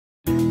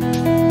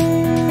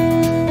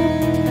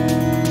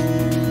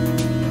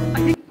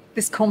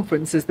This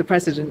conference, as the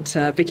President,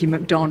 Vicky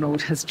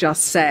MacDonald, has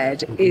just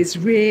said, is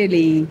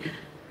really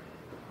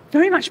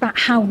very much about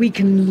how we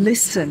can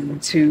listen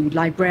to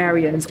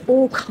librarians,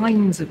 all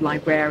kinds of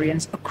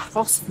librarians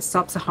across the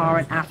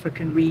sub-Saharan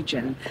African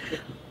region.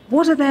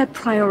 What are their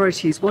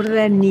priorities? What are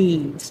their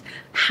needs?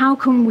 How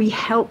can we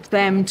help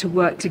them to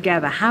work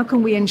together? How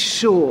can we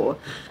ensure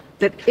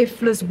that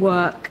IFLA's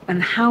work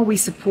and how we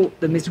support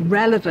them is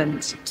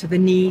relevant to the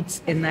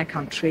needs in their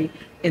country,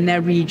 in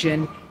their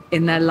region,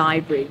 in their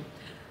library?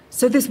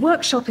 So this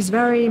workshop is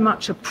very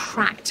much a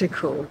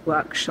practical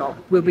workshop.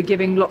 We'll be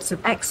giving lots of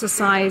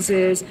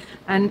exercises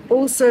and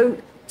also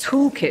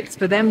toolkits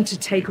for them to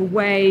take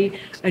away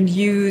and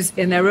use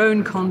in their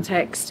own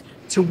context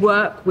to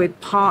work with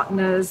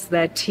partners,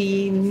 their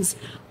teams,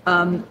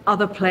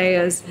 other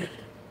players,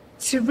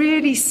 to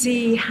really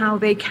see how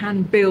they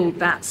can build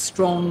that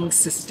strong,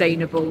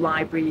 sustainable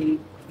library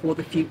for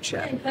the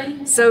future.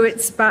 So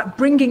it's about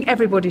bringing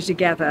everybody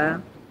together,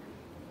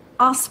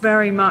 us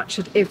very much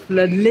at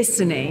IFLA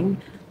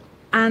listening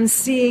and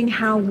seeing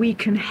how we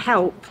can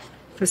help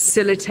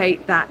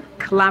facilitate that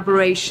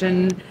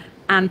collaboration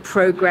and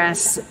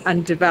progress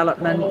and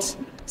development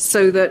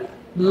so that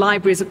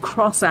libraries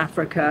across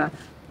Africa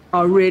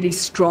are really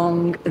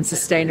strong and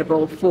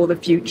sustainable for the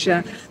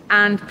future,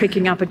 and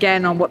picking up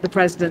again on what the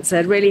President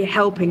said, really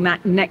helping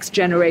that next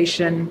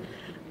generation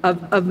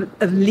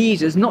of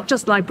leaders, not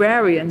just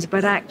librarians,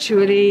 but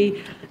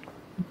actually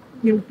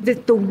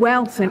the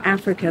wealth in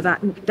Africa,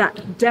 that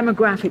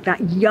demographic,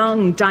 that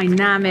young,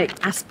 dynamic,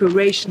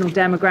 aspirational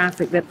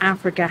demographic that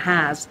Africa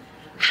has.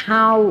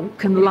 How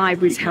can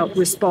libraries help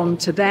respond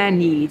to their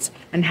needs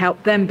and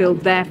help them build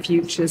their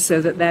futures so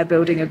that they're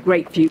building a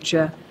great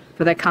future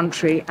for their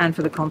country and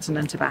for the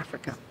continent of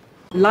Africa?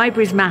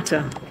 Libraries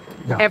matter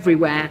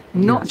everywhere,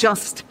 not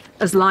just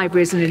as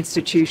libraries and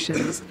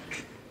institutions,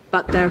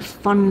 but they're a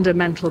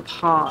fundamental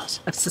part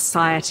of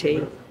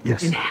society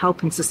in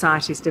helping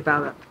societies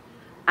develop.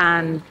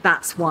 And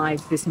that's why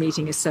this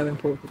meeting is so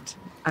important,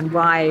 and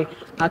why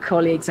our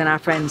colleagues and our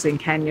friends in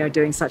Kenya are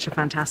doing such a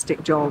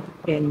fantastic job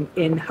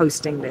in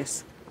hosting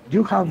this. Do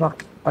you have a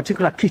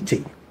particular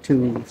kitty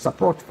to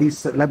support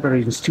these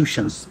library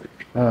institutions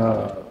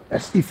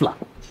as IFLA?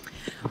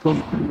 Because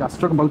we are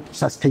talking about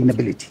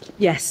sustainability.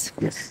 Yes.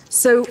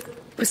 So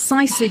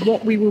precisely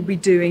what we will be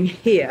doing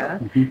here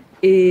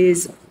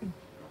is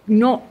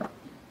not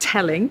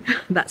telling,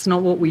 that's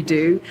not what we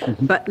do,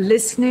 but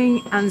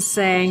listening and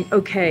saying,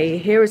 okay,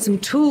 here are some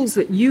tools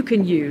that you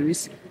can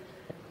use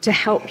to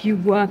help you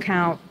work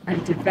out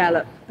and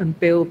develop and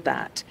build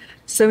that.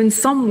 So in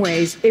some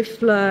ways,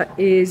 IFLA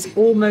is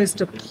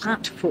almost a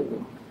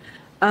platform.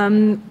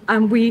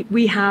 And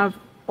we have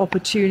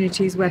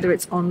opportunities, whether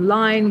it's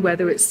online,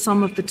 whether it's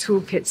some of the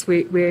toolkits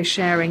we're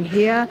sharing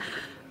here.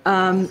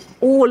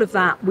 All of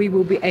that we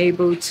will be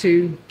able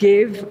to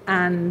give,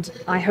 and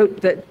I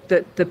hope that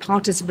the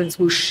participants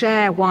will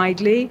share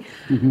widely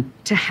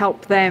to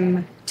help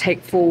them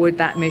take forward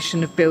that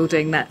mission of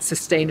building that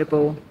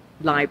sustainable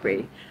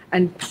library.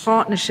 And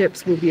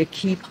partnerships will be a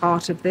key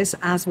part of this,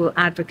 as will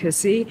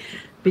advocacy,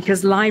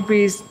 because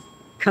libraries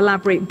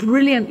collaborate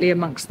brilliantly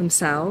amongst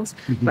themselves,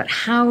 but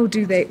how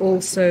do they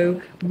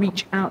also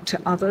reach out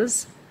to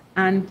others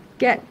and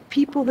get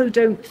people who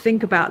don't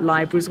think about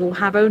libraries or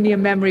have only a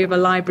memory of a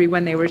library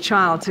when they were a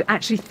child to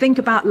actually think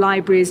about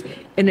libraries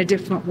in a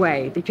different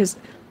way? Because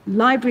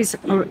libraries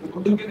are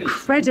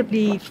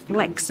incredibly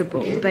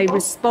flexible. They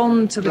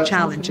respond to the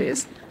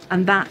challenges,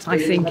 and that, I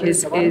think,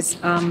 is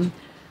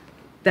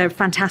they're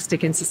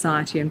fantastic in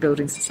society and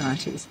building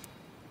societies.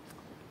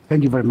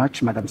 Thank you very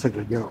much, Madam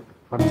Secretary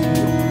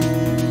General.